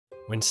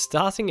When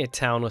starting a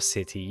town or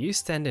city, you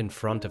stand in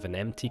front of an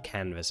empty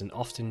canvas and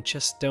often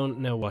just don't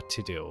know what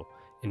to do.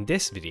 In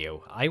this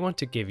video, I want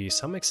to give you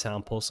some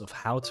examples of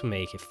how to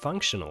make a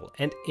functional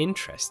and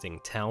interesting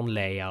town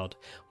layout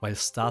while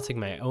starting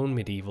my own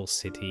medieval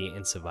city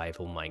in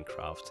survival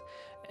Minecraft.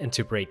 And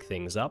to break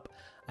things up,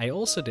 I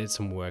also did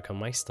some work on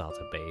my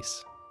starter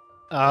base.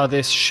 Ah,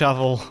 this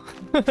shovel!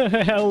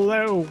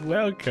 Hello,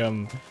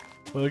 welcome!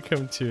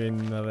 Welcome to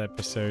another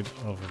episode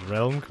of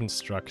Realm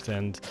Construct,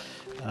 and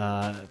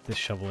this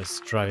shovel is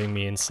driving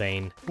me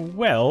insane.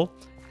 Well,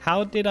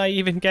 how did I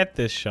even get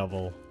this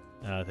shovel?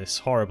 This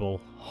horrible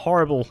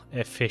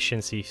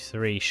efficiency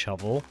 3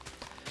 shovel.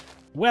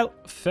 Well,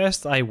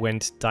 first I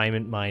went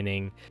diamond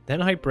mining,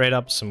 then I bred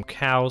up some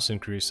cows and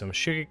grew some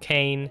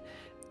sugarcane,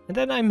 and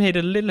then I made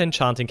a little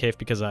enchanting cave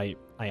because I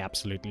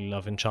absolutely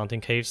love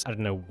enchanting caves. I don't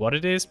know what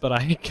it is, but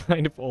I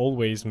kind of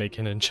always make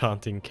an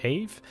enchanting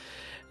cave.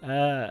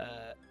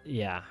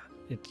 Yeah,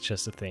 it's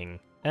just a thing.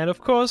 And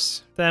of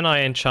course, then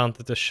I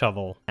enchanted the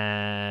shovel.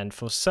 And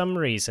for some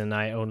reason,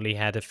 I only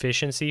had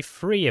efficiency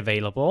 3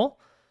 available.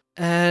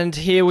 And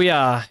here we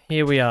are.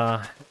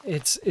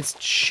 It's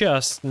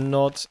just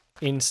not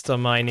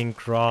insta-mining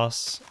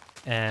grass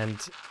and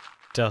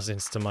does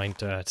insta-mine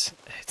dirt.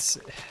 It's...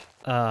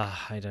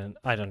 I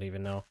don't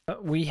even know.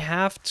 We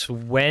have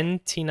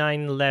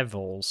 29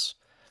 levels.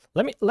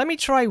 Let me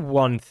try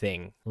one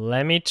thing.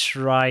 Let me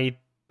try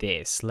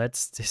this.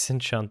 Let's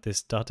disenchant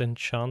this dot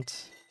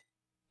enchant.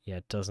 Yeah,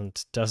 it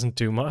doesn't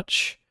do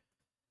much.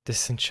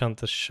 Disenchant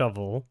the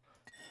shovel.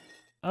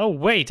 Oh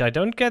wait, I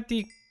don't get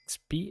the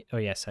speed. Oh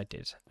yes, I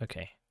did.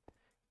 Okay.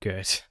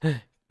 Good.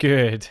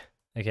 Good.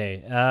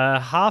 Okay,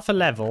 half a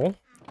level.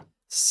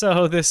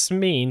 So this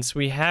means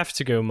we have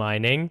to go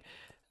mining.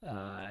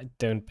 I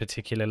don't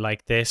particularly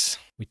like this.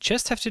 We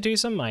just have to do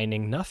some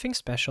mining. Nothing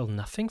special,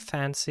 nothing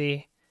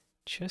fancy.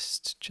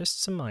 Just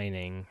some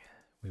mining.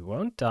 We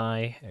won't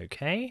die,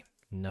 okay?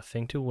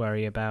 Nothing to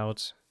worry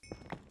about.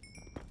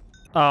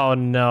 Oh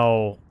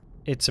no,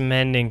 it's a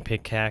mending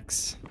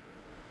pickaxe.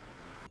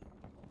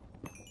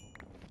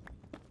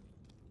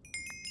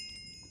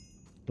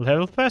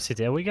 Level 30,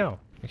 there we go.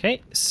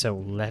 Okay, so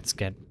let's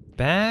get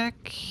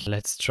back.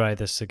 Let's try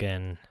this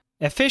again.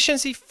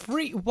 Efficiency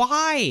 3,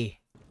 why?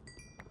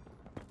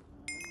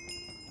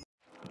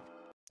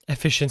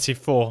 Efficiency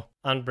 4,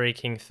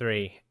 unbreaking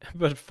 3,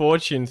 but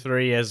fortune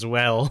 3 as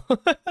well.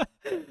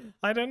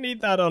 I don't need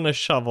that on a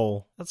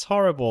shovel. That's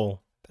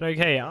horrible. But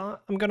okay,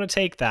 I'm gonna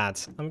take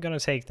that.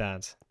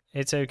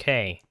 It's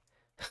okay.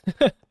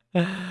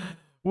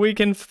 We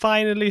can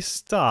finally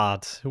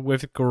start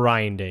with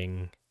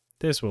grinding.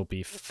 This will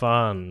be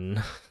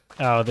fun.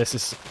 Oh, this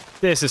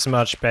is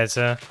much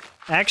better.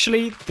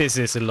 Actually, this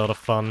is a lot of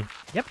fun.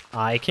 Yep,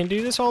 I can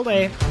do this all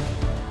day.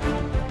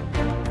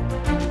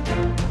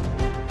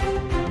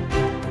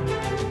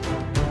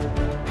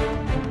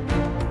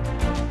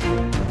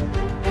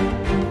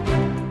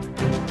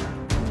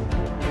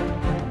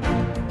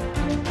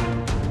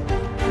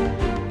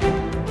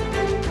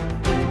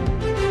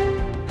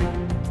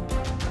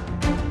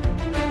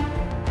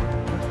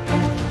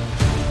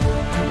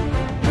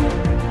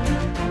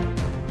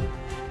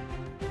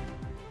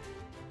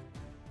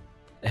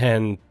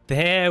 And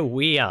there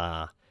we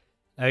are.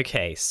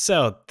 Okay,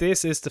 so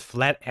this is the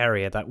flat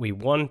area that we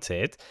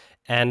wanted.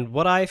 And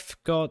what I've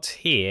got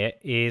here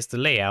is the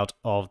layout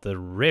of the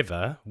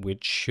river,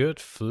 which should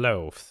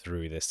flow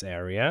through this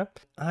area.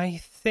 I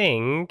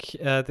think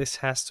this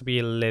has to be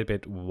a little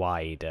bit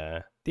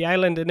wider. The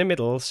island in the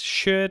middle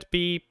should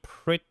be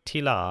pretty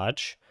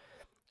large,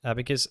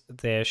 because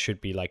there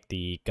should be like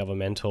the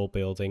governmental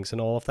buildings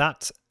and all of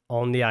that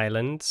on the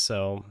island.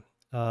 So,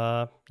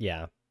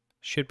 yeah.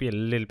 Should be a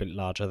little bit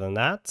larger than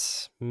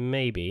that,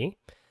 maybe.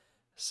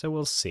 So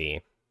we'll see.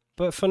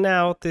 But for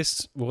now,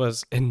 this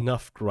was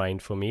enough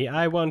grind for me.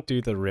 I won't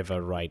do the river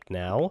right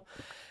now.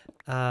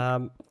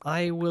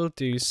 I will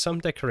do some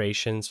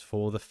decorations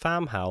for the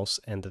farmhouse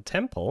and the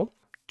temple.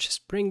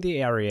 Just bring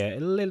the area a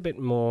little bit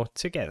more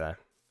together,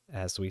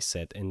 as we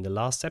said in the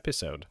last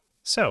episode.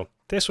 So,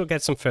 this will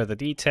get some further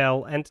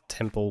detail, and the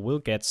temple will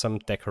get some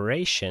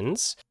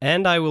decorations.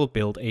 And I will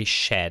build a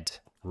shed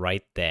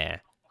right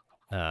there.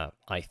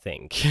 I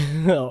think.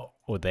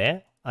 Or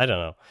there? I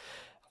don't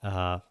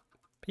know.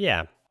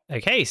 Yeah.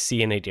 Okay,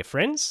 see any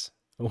difference?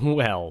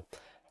 Well,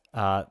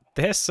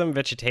 there's some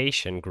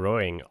vegetation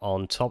growing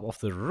on top of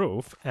the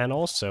roof, and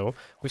also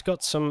we've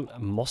got some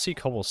mossy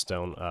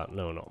cobblestone,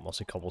 no, not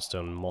mossy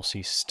cobblestone,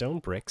 mossy stone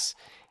bricks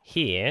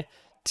here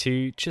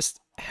to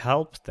just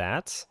help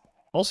that.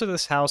 Also,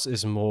 this house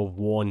is more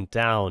worn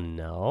down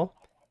now,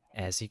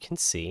 as you can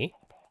see.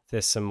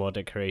 There's some more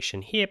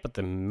decoration here, but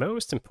the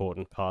most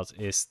important part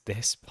is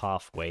this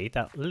pathway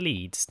that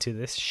leads to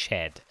this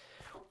shed,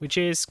 which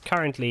is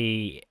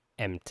currently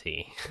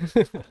empty.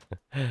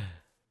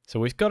 So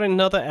we've got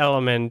another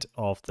element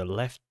of the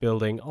left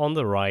building on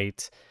the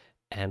right,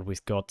 and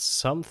we've got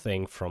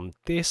something from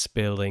this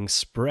building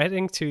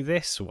spreading to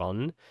this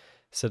one,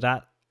 so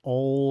that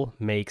all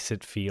makes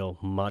it feel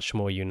much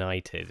more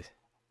united.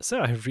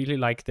 So I really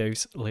like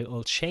those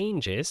little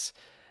changes.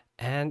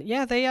 And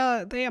yeah, they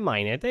are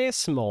minor, they are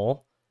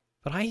small,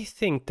 but I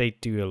think they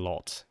do a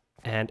lot.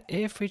 And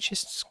if we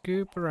just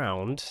scoop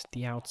around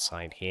the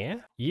outside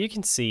here, you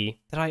can see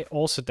that I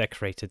also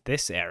decorated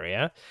this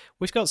area.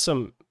 We've got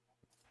some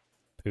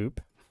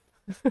poop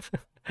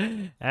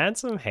and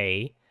some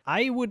hay.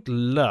 I would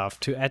love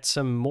to add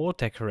some more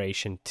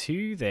decoration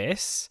to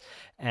this,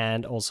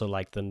 and also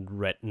like the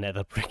red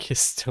nether brick is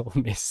still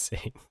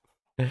missing.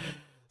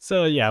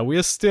 So yeah,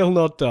 we're still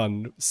not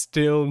done.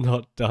 Still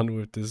not done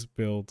with this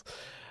build.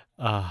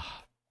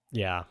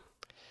 Yeah.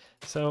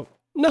 So,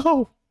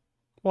 no!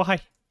 Why?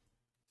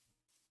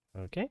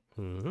 Okay.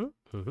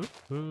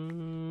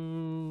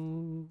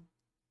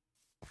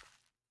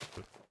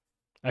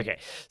 Okay,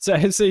 so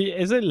it's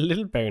a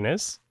little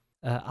bonus.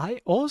 I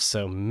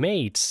also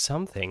made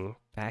something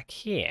back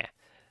here.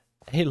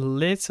 A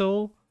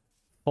little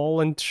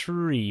fallen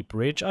tree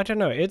bridge. I don't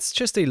know, it's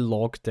just a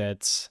log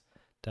that's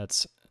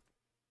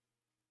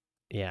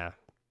yeah.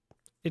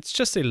 It's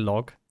just a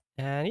log.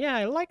 And yeah,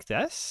 I like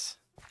this.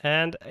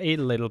 And a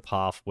little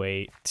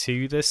pathway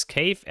to this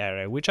cave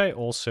area, which I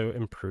also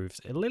improved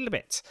a little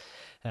bit.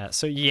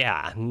 So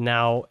yeah,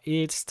 now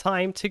it's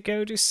time to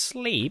go to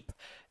sleep.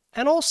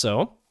 And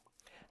also,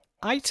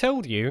 I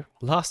told you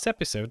last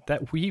episode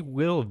that we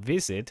will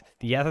visit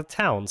the other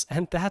towns,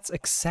 and that's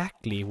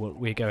exactly what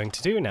we're going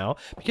to do now,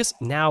 because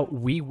now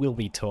we will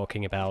be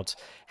talking about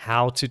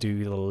how to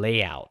do the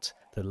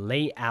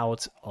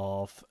layout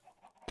of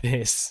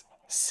this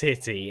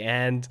city.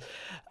 And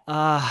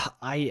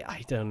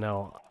I don't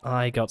know,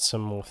 I got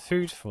some more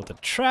food for the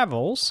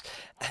travels,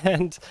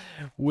 and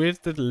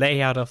with the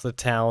layout of the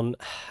town,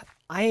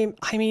 I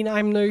mean,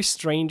 I'm no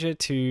stranger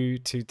to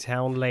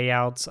town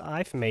layouts.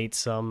 I've made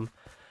some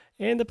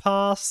in the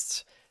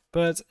past,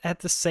 but at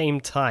the same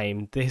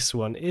time, this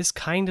one is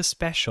kind of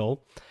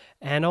special.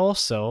 And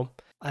also,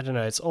 I don't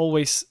know, it's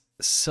always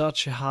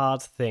such a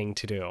hard thing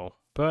to do.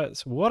 But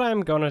what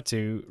I'm gonna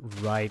do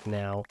right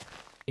now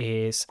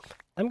is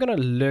I'm gonna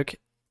look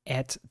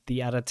at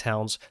the other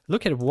towns,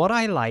 look at what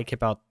I like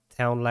about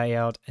town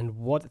layout and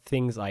what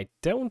things I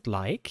don't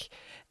like,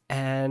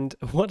 and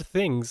what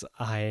things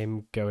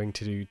I'm going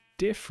to do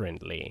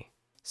differently.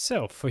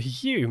 So for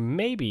you,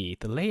 maybe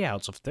the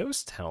layouts of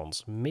those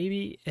towns may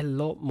be a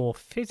lot more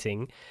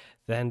fitting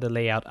than the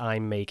layout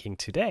I'm making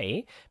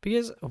today,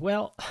 because,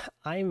 well,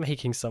 I'm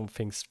making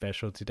something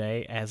special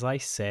today. As I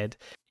said,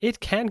 it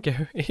can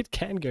go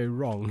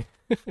wrong.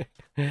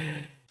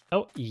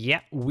 Oh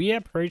yeah, we are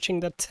approaching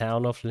the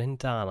town of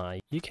Lindana.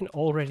 You can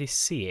already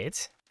see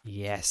it.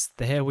 Yes,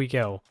 there we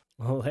go.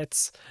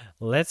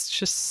 Let's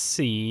just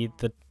see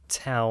the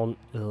town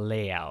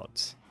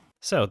layout.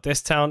 So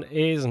this town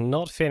is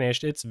not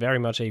finished, it's very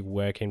much a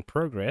work in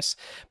progress,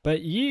 but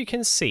you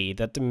can see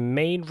that the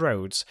main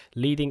roads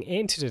leading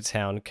into the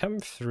town come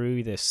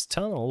through this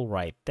tunnel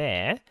right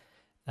there,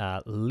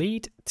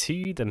 lead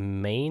to the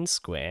main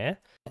square,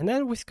 and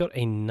then we've got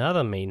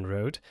another main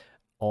road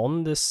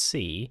on the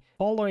sea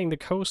following the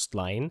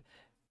coastline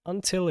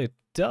until it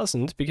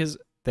doesn't, because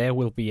there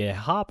will be a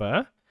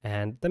harbor,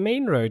 and the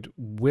main road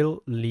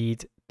will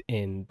lead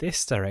in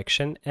this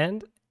direction,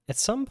 and at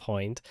some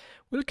point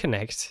we'll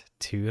connect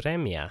to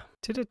Remia,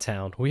 to the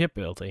town we are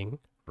building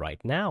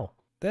right now.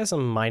 There's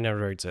some minor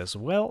roads as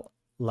well,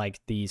 like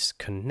these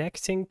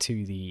connecting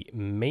to the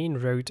main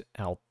road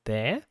out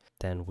there.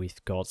 Then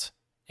we've got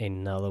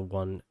another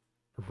one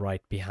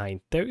right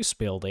behind those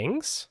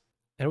buildings.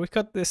 And we've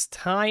got this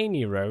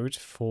tiny road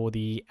for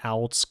the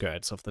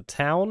outskirts of the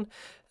town.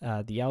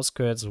 The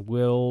outskirts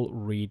will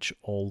reach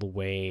all the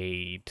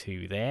way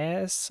to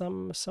there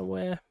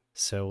somewhere.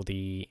 So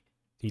the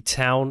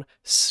town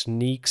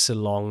sneaks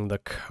along the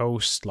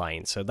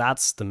coastline. So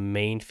that's the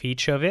main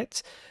feature of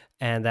it.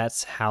 And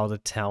that's how the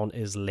town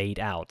is laid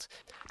out.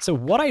 So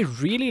what I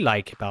really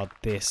like about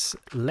this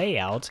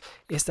layout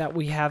is that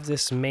we have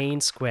this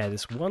main square,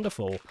 this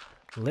wonderful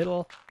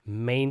little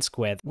main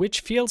square,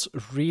 which feels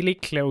really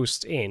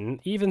closed in,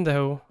 even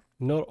though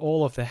not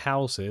all of the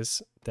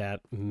houses that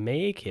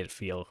make it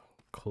feel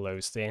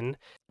closed in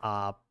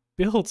are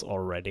built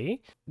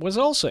already. What's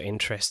also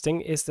interesting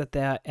is that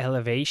there are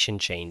elevation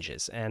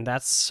changes, and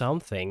that's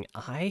something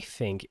I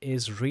think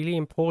is really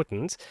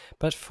important.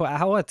 But for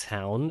our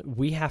town,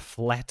 we have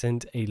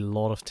flattened a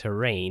lot of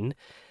terrain,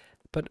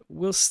 but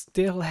we'll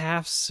still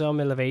have some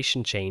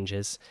elevation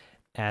changes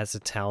as the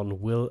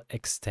town will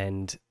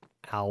extend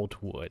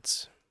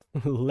outwards.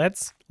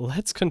 Let's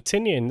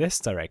continue in this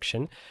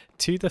direction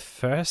to the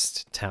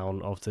first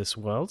town of this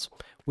world,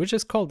 which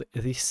is called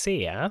the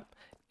Sea,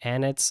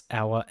 and it's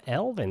our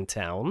elven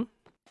town.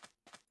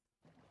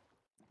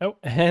 Oh,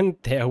 and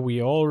there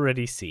we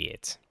already see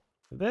it.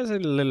 There's a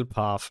little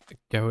path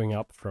going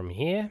up from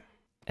here,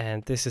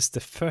 and this is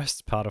the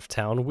first part of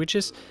town, which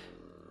is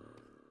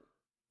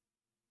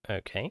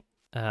okay.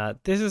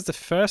 This is the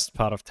first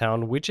part of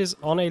town, which is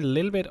on a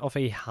little bit of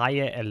a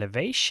higher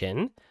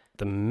elevation.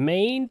 The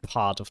main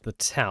part of the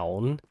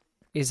town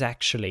is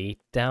actually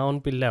down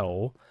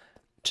below,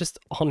 just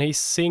on a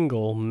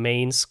single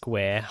main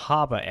square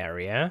harbor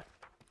area.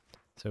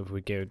 So if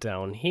we go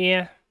down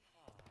here,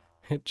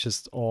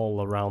 just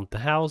all around the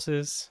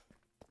houses,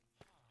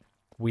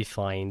 we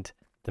find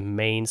the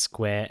main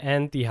square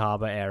and the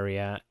harbor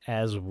area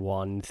as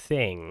one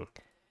thing.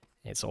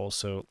 It's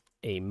also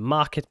a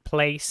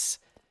marketplace,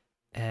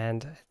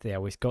 and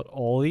there we've got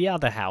all the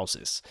other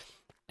houses.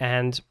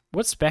 And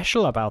what's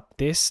special about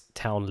this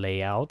town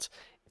layout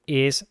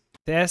is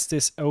there's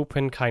this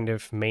open kind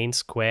of main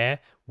square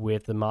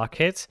with the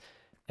market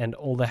and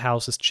all the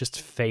houses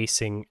just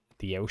facing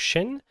the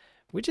ocean,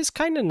 which is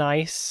kind of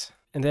nice.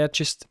 And there are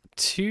just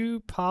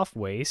two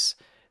pathways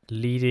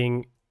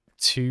leading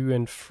to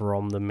and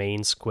from the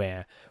main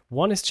square.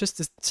 One is just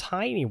this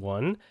tiny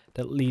one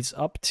that leads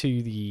up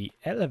to the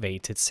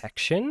elevated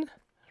section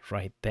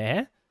right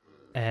there,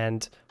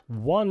 and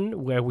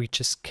one where we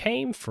just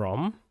came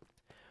from,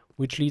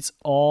 which leads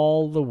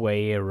all the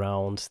way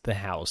around the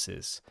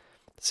houses.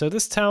 So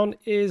this town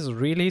is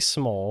really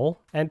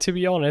small, and to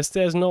be honest,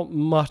 there's not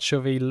much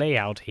of a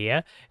layout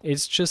here.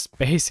 It's just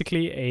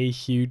basically a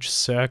huge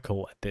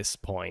circle at this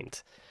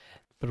point.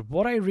 But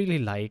what I really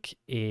like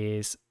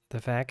is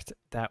the fact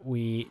that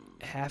we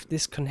have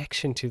this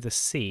connection to the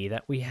sea,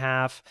 that we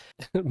have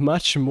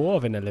much more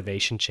of an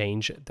elevation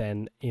change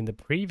than in the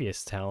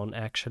previous town,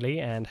 actually,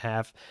 and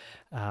have,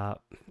 I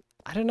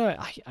don't know,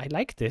 I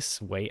like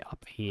this way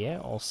up here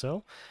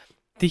also.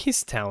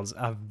 These towns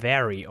are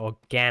very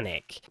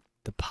organic.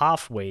 The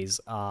pathways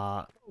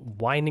are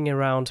winding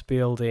around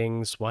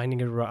buildings,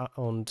 winding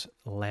around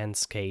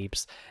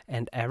landscapes,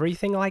 and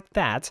everything like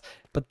that.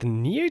 But the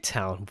new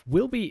town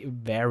will be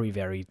very,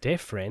 very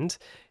different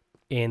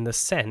in the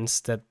sense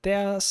that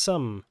there are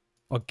some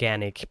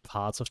organic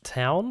parts of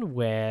town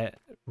where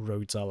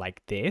roads are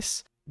like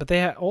this, but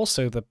there are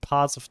also the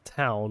parts of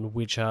town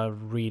which are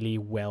really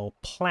well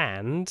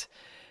planned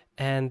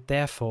and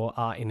therefore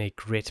are in a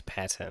grid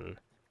pattern.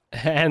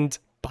 And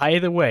by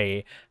the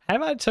way,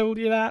 have I told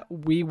you that?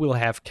 We will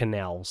have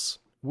canals.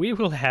 We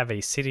will have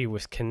a city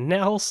with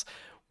canals,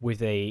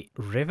 with a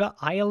river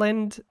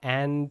island,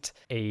 and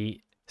a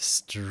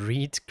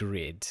street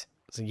grid.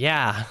 So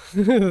yeah,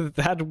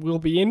 that will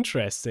be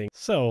interesting.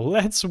 So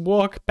let's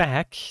walk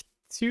back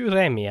to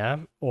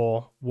Remia,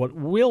 or what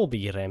will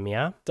be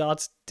Remia,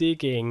 start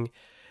digging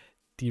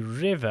the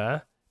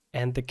river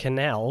and the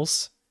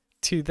canals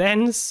to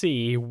then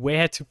see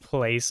where to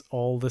place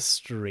all the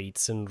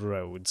streets and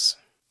roads.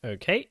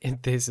 Okay,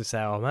 this is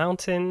our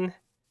mountain.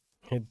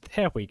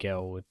 There we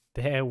go,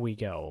 there we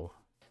go.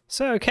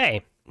 So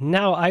okay,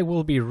 now I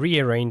will be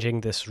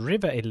rearranging this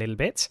river a little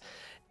bit.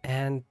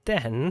 And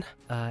then,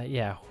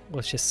 yeah,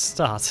 we'll just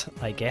start,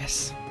 I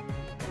guess.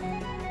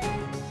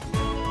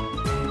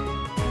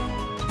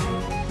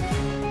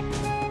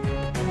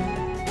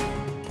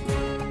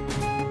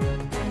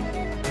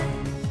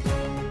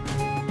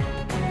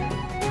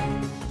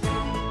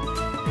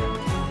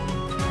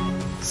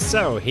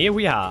 So here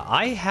we are.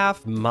 I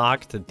have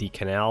marked the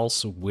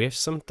canals with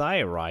some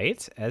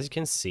diorite, as you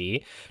can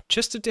see,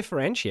 just to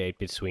differentiate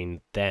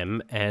between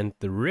them and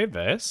the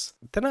rivers.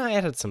 Then I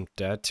added some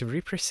dirt to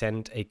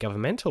represent a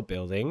governmental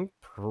building,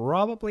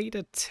 probably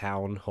the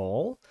town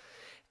hall.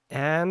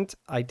 And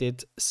I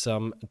did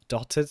some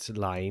dotted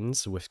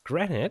lines with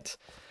granite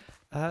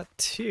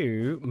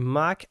to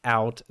mark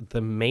out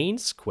the main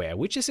square,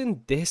 which is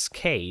in this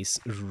case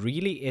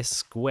really a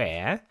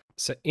square.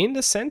 So in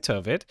the center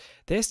of it,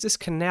 there's this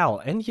canal,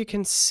 and you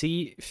can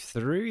see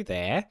through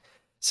there.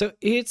 So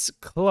it's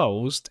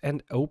closed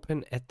and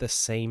open at the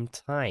same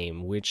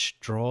time, which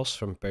draws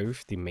from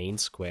both the main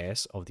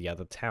squares of the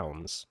other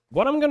towns.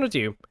 What I'm gonna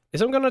do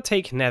is I'm gonna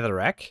take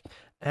netherrack,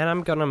 and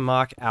I'm gonna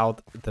mark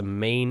out the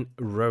main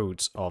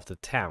roads of the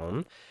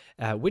town,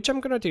 which I'm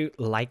gonna do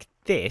like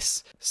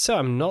this. So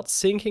I'm not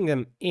sinking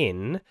them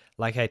in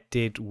like I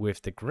did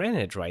with the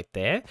granite right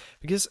there,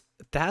 because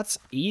that's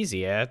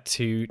easier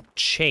to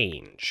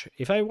change.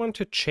 If I want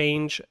to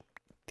change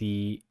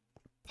the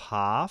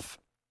path,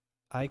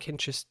 I can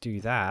just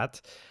do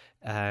that,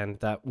 and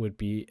that would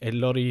be a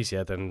lot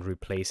easier than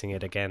replacing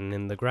it again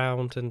in the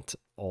ground and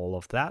all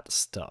of that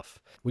stuff.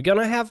 We're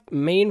gonna have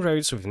main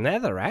roads with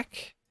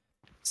netherrack,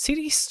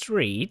 city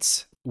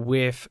streets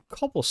with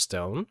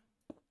cobblestone,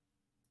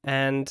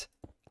 and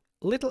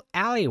little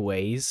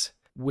alleyways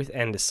with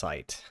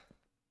andesite.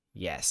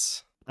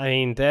 Yes. I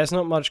mean, there's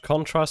not much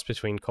contrast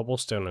between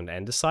cobblestone and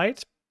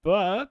andesite,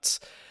 but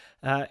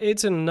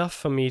it's enough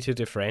for me to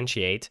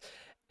differentiate,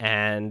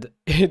 and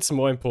it's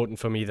more important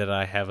for me that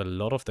I have a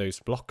lot of those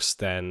blocks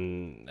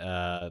than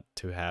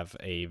to have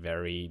a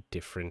very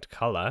different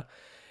color.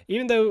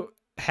 Even though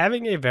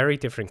having a very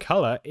different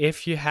color,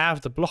 if you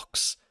have the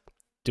blocks,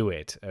 do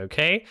it,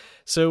 okay?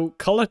 So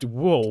colored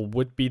wool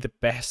would be the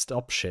best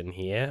option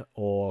here,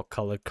 or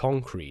colored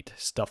concrete,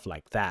 stuff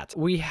like that.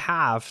 We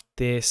have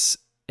this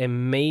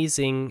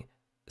amazing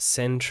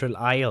central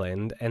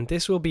island, and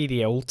this will be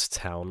the old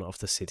town of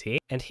the city.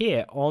 And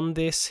here on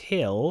this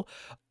hill,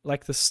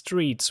 like, the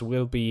streets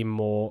will be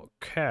more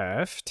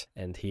curved,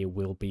 and here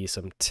will be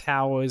some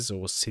towers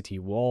or city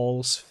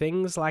walls,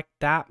 things like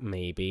that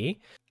maybe.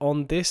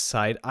 On this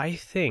side, I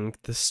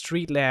think the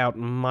street layout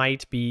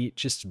might be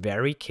just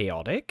very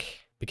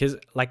chaotic. Because,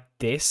 like,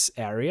 this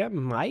area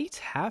might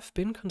have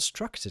been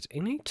constructed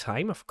in a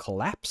time of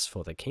collapse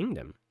for the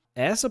kingdom,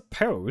 as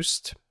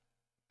opposed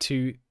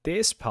to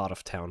this part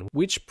of town,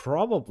 which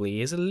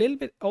probably is a little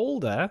bit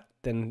older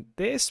than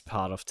this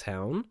part of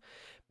town,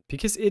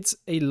 because it's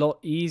a lot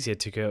easier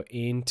to go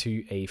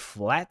into a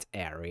flat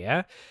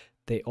area.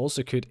 They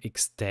also could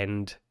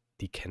extend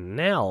the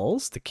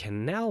canals, the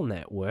canal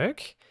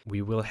network.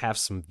 We will have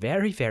some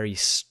very, very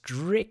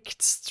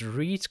strict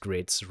street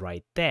grids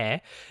right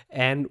there.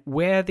 And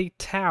where the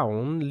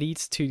town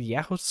leads to the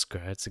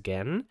outskirts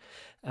again,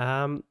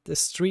 the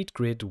street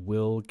grid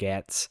will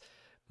get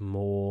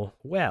more,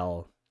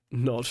 well,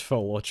 not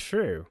followed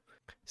through.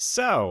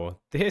 So,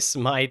 this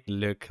might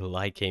look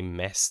like a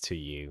mess to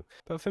you,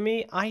 but for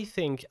me, I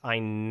think I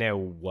know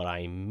what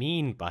I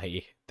mean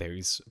by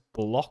those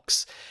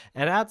blocks,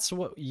 and that's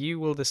what you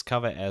will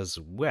discover as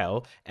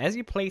well. As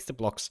you place the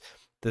blocks,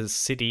 the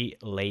city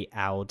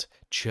layout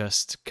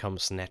just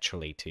comes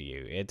naturally to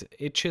you.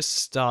 It just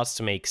starts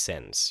to make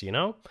sense, you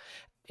know?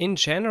 In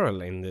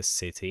general, in this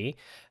city,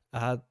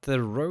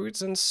 the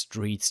roads and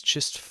streets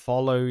just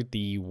follow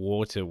the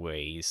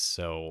waterways,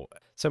 so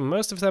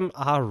most of them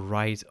are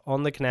right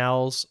on the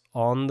canals,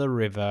 on the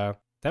river.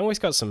 Then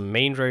we've got some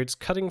main roads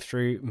cutting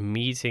through,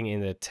 meeting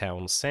in the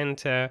town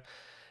center,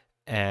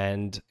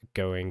 and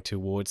going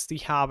towards the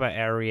harbor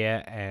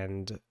area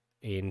and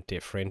in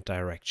different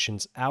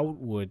directions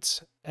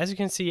outwards. As you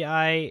can see,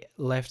 I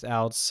left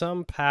out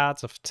some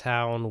parts of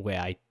town where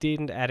I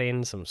didn't add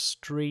in some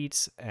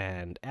streets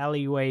and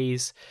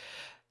alleyways.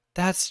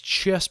 That's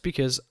just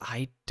because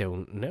I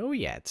don't know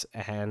yet,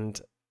 and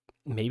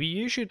maybe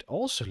you should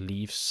also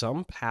leave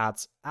some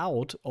parts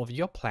out of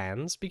your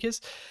plans because,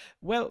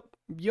 well,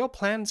 your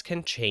plans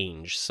can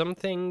change. Some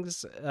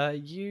things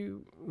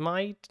you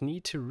might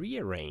need to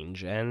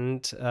rearrange,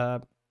 and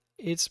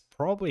it's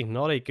probably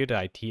not a good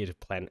idea to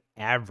plan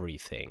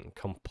everything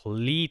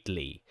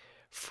completely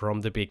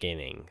from the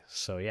beginning.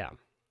 So yeah.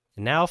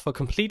 Now for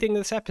completing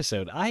this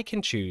episode, I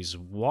can choose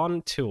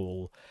one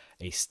tool,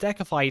 a stack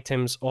of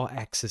items, or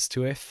access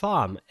to a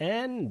farm,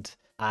 and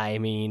I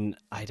mean,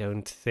 I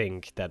don't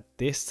think that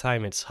this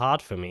time it's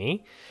hard for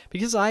me,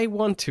 because I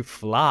want to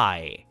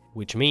fly,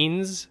 which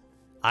means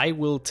I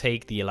will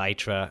take the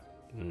elytra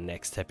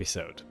next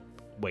episode.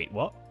 Wait,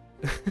 what?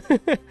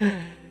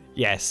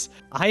 Yes,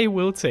 I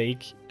will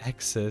take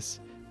access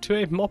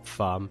to a mob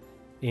farm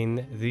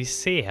in the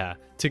Seha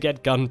to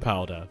get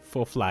gunpowder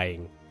for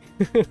flying.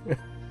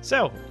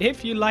 So,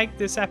 if you liked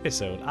this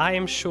episode, I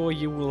am sure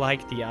you will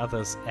like the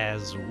others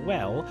as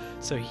well,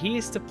 so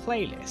here's the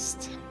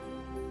playlist.